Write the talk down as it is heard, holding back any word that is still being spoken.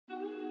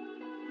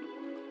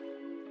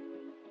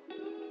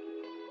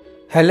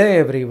Hello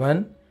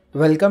everyone,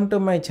 welcome to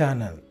my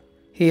channel.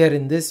 Here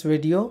in this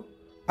video,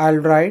 I'll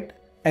write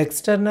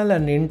external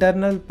and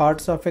internal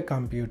parts of a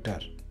computer.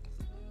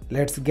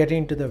 Let's get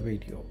into the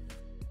video.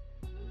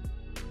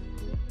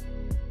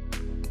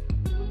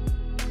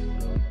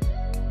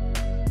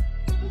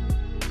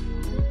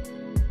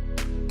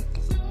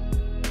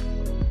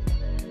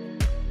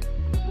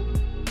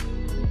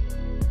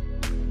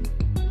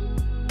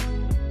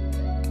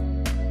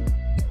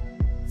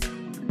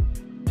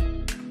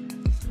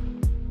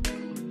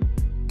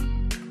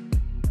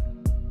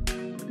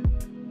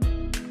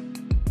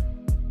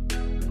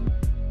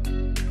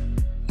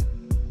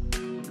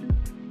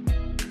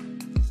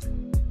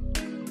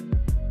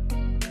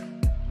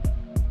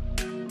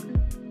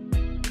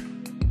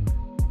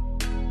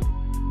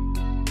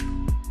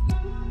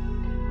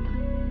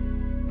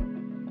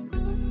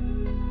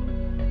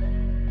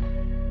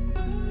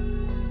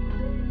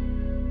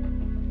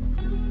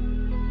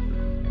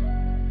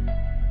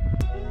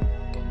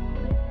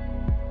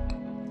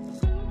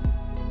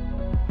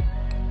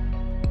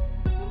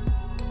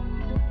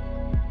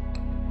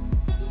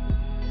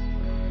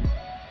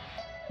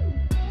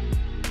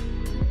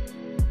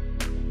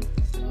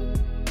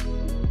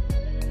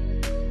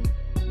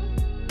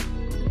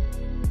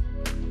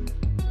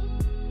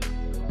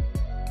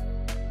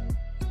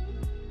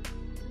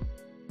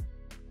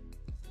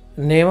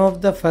 Name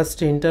of the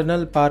first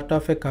internal part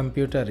of a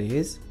computer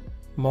is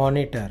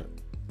monitor.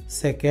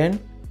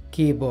 Second,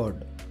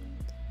 keyboard.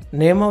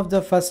 Name of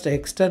the first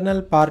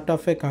external part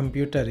of a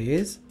computer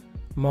is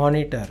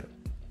monitor.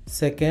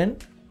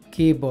 Second,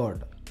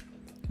 keyboard.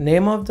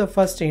 Name of the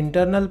first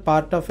internal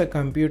part of a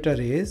computer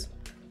is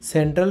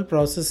central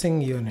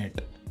processing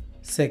unit.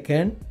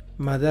 Second,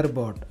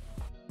 motherboard.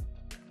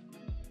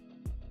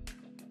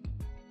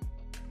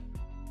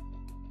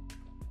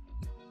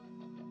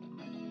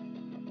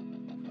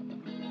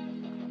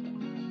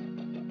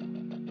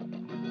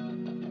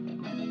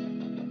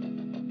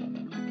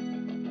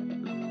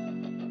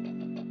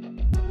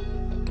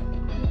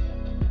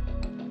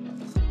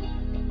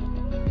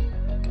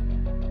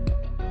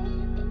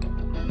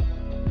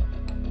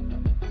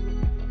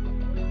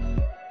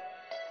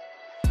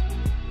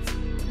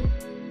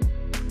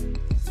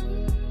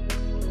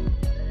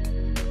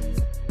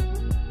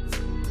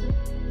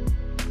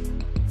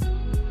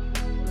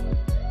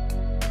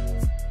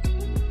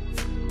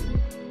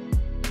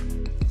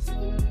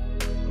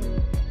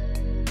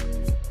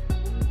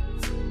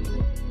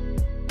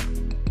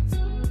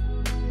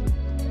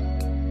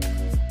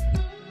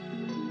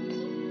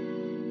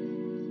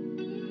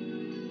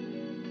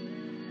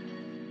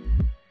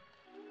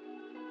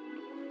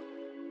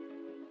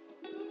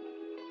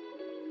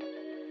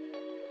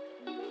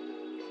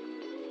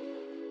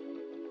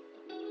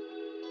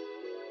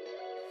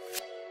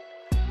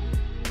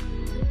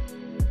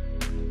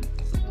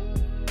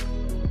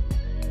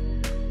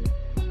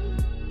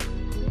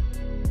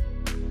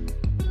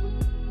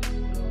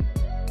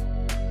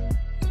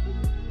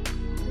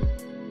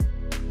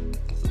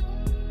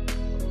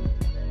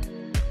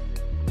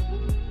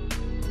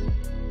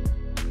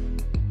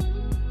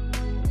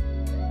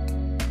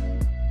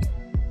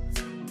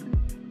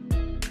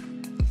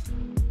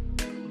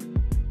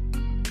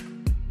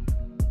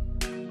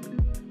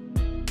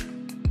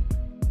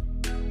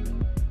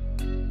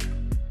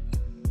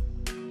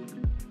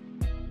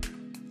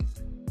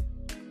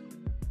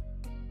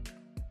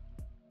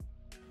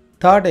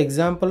 Third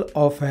example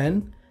of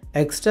an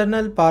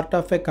external part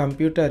of a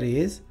computer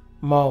is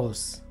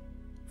mouse.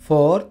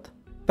 Fourth,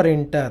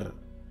 printer.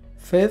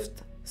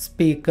 Fifth,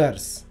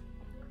 speakers.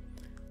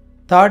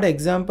 Third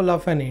example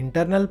of an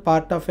internal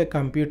part of a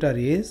computer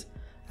is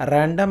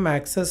random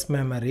access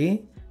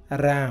memory,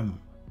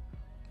 RAM.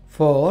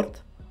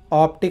 Fourth,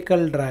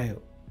 optical drive.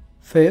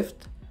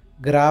 Fifth,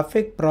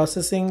 graphic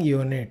processing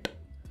unit,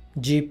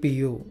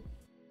 GPU.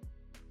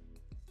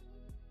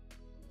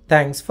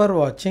 Thanks for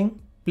watching.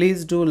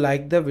 Please do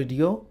like the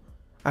video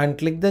and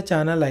click the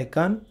channel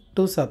icon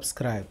to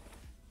subscribe.